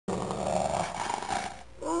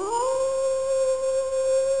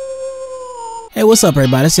Hey, what's up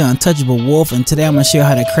everybody, it's the Untouchable Wolf, and today I'm going to show you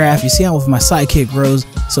how to craft. You see, I'm with my sidekick Rose,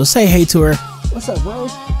 so say hey to her. What's up,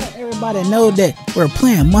 Rose? Let everybody know that we're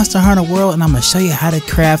playing Monster Hunter World, and I'm going to show you how to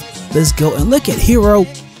craft. Let's go, and look at Hero.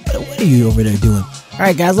 What are you over there doing?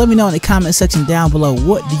 Alright guys, let me know in the comment section down below,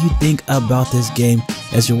 what do you think about this game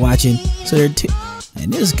as you're watching. So there are two,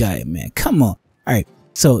 and this guy, man, come on. Alright,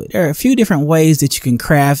 so there are a few different ways that you can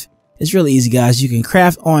craft. It's really easy, guys. You can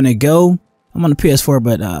craft on the go. I'm on the PS4,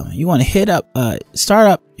 but you want to hit up, start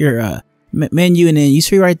up your menu, and then you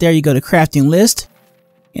see right there, you go to crafting list,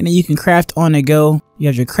 and then you can craft on the go. You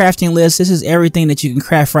have your crafting list. This is everything that you can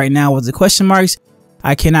craft right now with the question marks.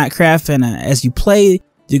 I cannot craft, and as you play,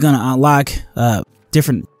 you're gonna unlock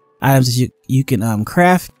different items that you can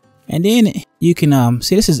craft, and then you can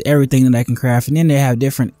see, this is everything that I can craft, and then they have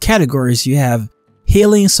different categories. You have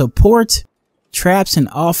healing, support, traps, and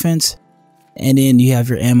offense. And then you have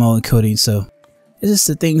your ammo and coating. So this is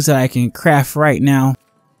the things that I can craft right now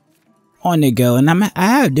on the go. And I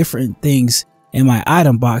have different things in my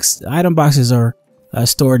item box. The item boxes are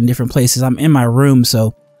stored in different places. I'm in my room,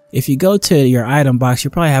 so if you go to your item box, you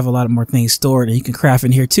probably have a lot more things stored, and you can craft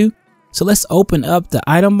in here too. So let's open up the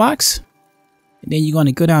item box, and then you're going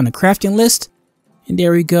to go down the crafting list, and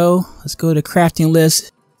there we go. Let's go to crafting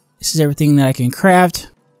list. This is everything that I can craft.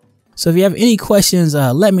 So if you have any questions,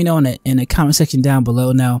 let me know in the comment section down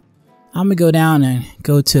below. Now, I'm going to go down and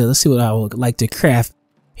go to, let's see what I would like to craft.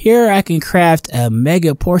 Here I can craft a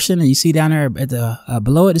mega portion, and you see down there at the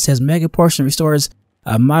below it, it says mega portion restores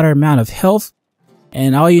a moderate amount of health.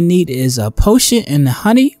 And all you need is a potion and the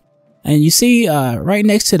honey. And you see right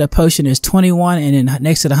next to the potion is 21, and then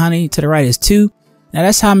next to the honey to the right is 2. Now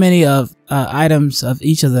that's how many of items of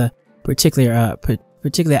each of the particular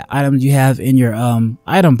items you have in your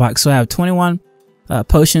item box. So I have 21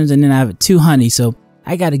 potions, and then I have 2 honey. So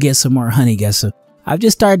I got to get some more honey, guys. So I've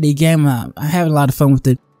just started the game. I'm having a lot of fun with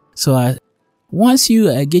it. So once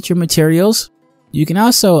you get your materials, you can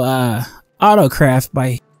also auto craft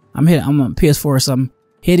by I'm on PS4, so I'm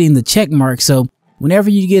hitting the check mark. So whenever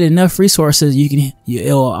you get enough resources,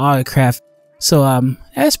 it'll auto craft. So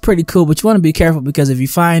that's pretty cool. But you want to be careful, because if you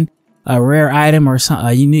find a rare item or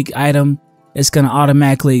a unique item, it's going to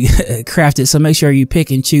automatically craft it. So make sure you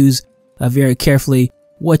pick and choose very carefully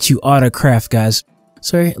what you auto craft, guys.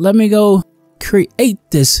 So let me go create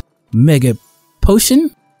this mega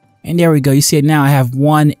potion. And there we go. You see it now. I have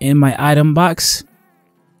 1 in my item box.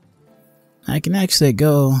 I can actually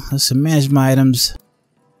go, let's manage my items.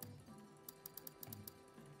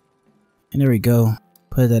 And there we go.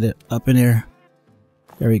 Put that up in there.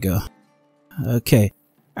 There we go. Okay.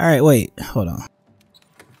 All right. Wait, hold on.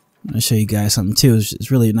 I'm gonna show you guys something too.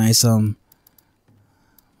 It's really nice. Let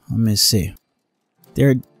me see.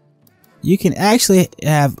 You can actually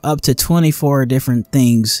have up to 24 different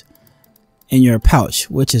things in your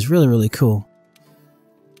pouch, which is really cool.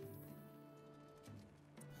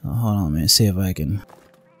 Oh, hold on, man. See if I can.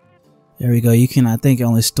 There we go. You can, I think,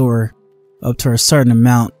 only store up to a certain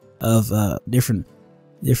amount of different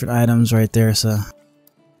items right there. So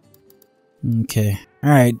okay.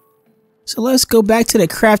 All right. So let's go back to the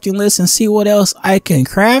crafting list and see what else I can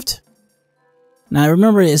craft. Now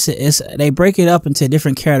remember, they break it up into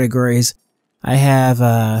different categories. I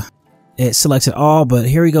have it selected all, but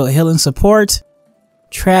here we go: healing, support,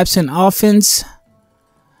 traps, and offense.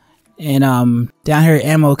 And down here,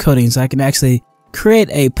 ammo coatings. I can actually create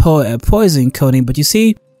a poison coating, but you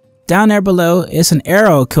see down there below, it's an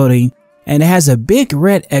arrow coating, and it has a big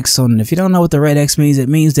red X on it. If you don't know what the red X means, it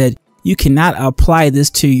means that you cannot apply this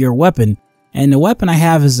to your weapon. And the weapon I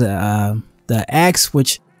have is the axe,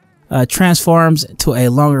 which transforms to a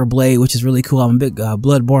longer blade, which is really cool. I'm a big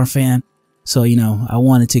Bloodborne fan, so you know, I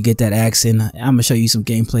wanted to get that axe, and I'm gonna show you some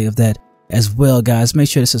gameplay of that as well, guys. Make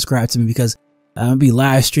sure to subscribe to me, because I'm gonna be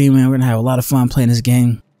live streaming. We're gonna have a lot of fun playing this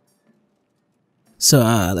game. So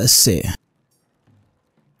let's see.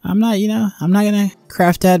 I'm not gonna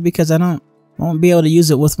craft that, because I won't be able to use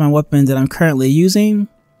it with my weapon that I'm currently using.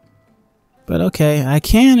 But okay, I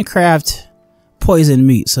can craft poison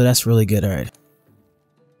meat, so that's really good.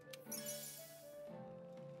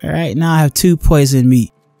 Alright, now I have 2 poison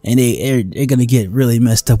meat, and they're gonna get really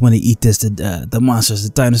messed up when they eat this, the monsters, the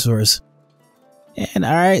dinosaurs. And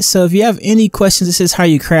alright, so if you have any questions, this is how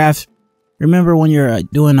you craft. Remember, when you're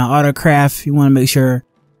doing an auto craft, you want to make sure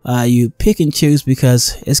you pick and choose,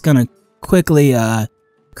 because it's gonna quickly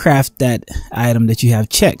craft that item that you have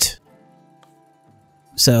checked.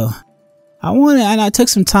 So I took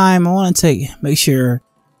some time. I wanted to make sure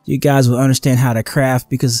you guys will understand how to craft,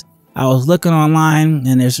 because I was looking online,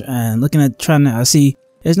 and I see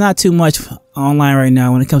there's not too much online right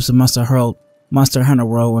now when it comes to Monster Monster Hunter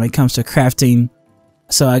World when it comes to crafting.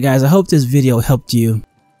 So guys, I hope this video helped you.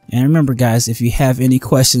 And remember guys, if you have any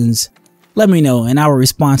questions, let me know and I will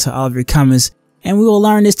respond to all of your comments and we will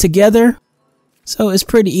learn this together. So it's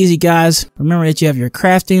pretty easy guys. Remember that you have your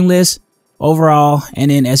crafting list overall, and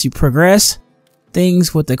then as you progress,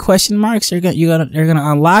 things with the question marks they're gonna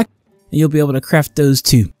unlock and you'll be able to craft those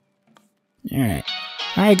too. Alright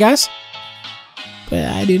guys. But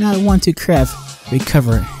I do not want to craft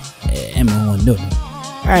recover M1. No.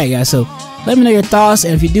 Alright guys, so let me know your thoughts,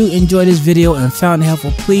 and if you do enjoy this video and found it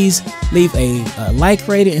helpful, please leave a like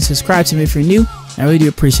rating and subscribe to me if you're new. I really do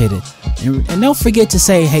appreciate it. And don't forget to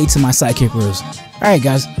say hey to my sidekick Rose. Alright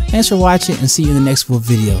guys, thanks for watching and see you in the next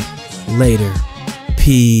video. Later.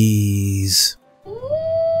 Peace.